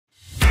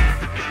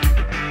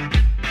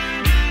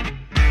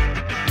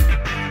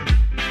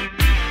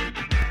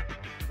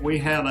we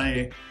had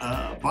a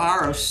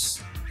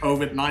virus,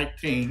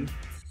 COVID-19,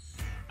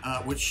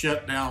 which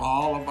shut down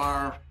all of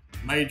our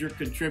major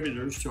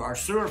contributors to our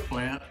sewer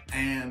plant,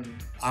 and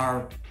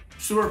our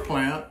sewer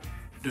plant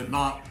did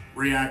not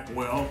react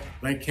well.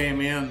 They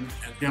came in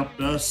and helped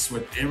us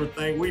with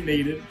everything we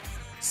needed,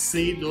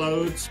 seed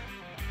loads,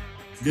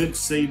 good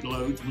seed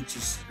loads, which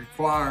is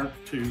required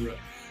to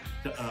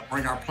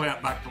bring our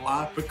plant back to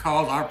life,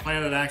 because our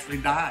plant had actually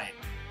died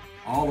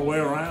all the way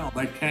around.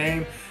 They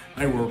came,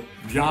 they were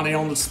Johnny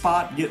on the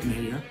spot getting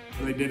here.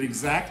 They did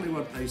exactly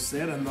what they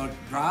said, and the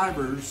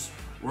drivers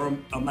were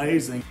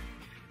amazing.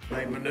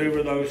 They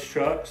maneuver those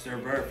trucks, they're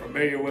very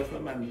familiar with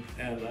them,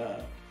 and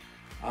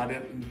I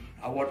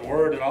wasn't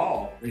worried at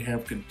all. We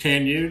have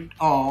continued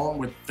on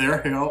with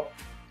their help,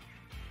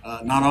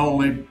 not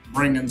only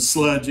bringing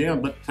sludge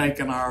in, but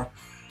taking our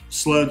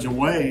sludge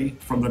away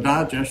from the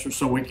digester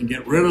so we can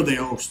get rid of the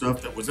old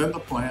stuff that was in the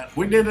plant.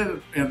 We did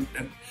it, and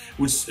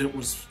it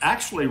was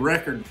actually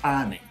record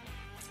timing.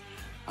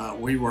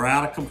 We were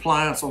out of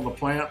compliance on the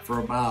plant for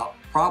about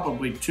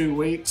probably 2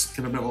 weeks.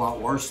 Could have been a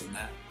lot worse than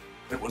that.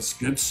 It was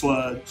good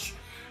sludge,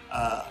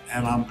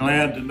 and I'm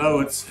glad to know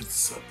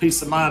it's a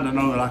peace of mind to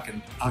know that I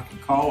can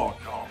call on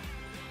y'all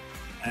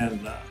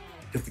and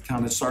get the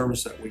kind of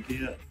service that we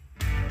get.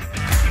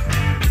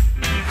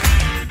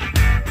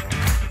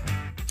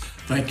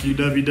 Thank you,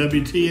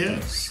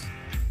 WWTS.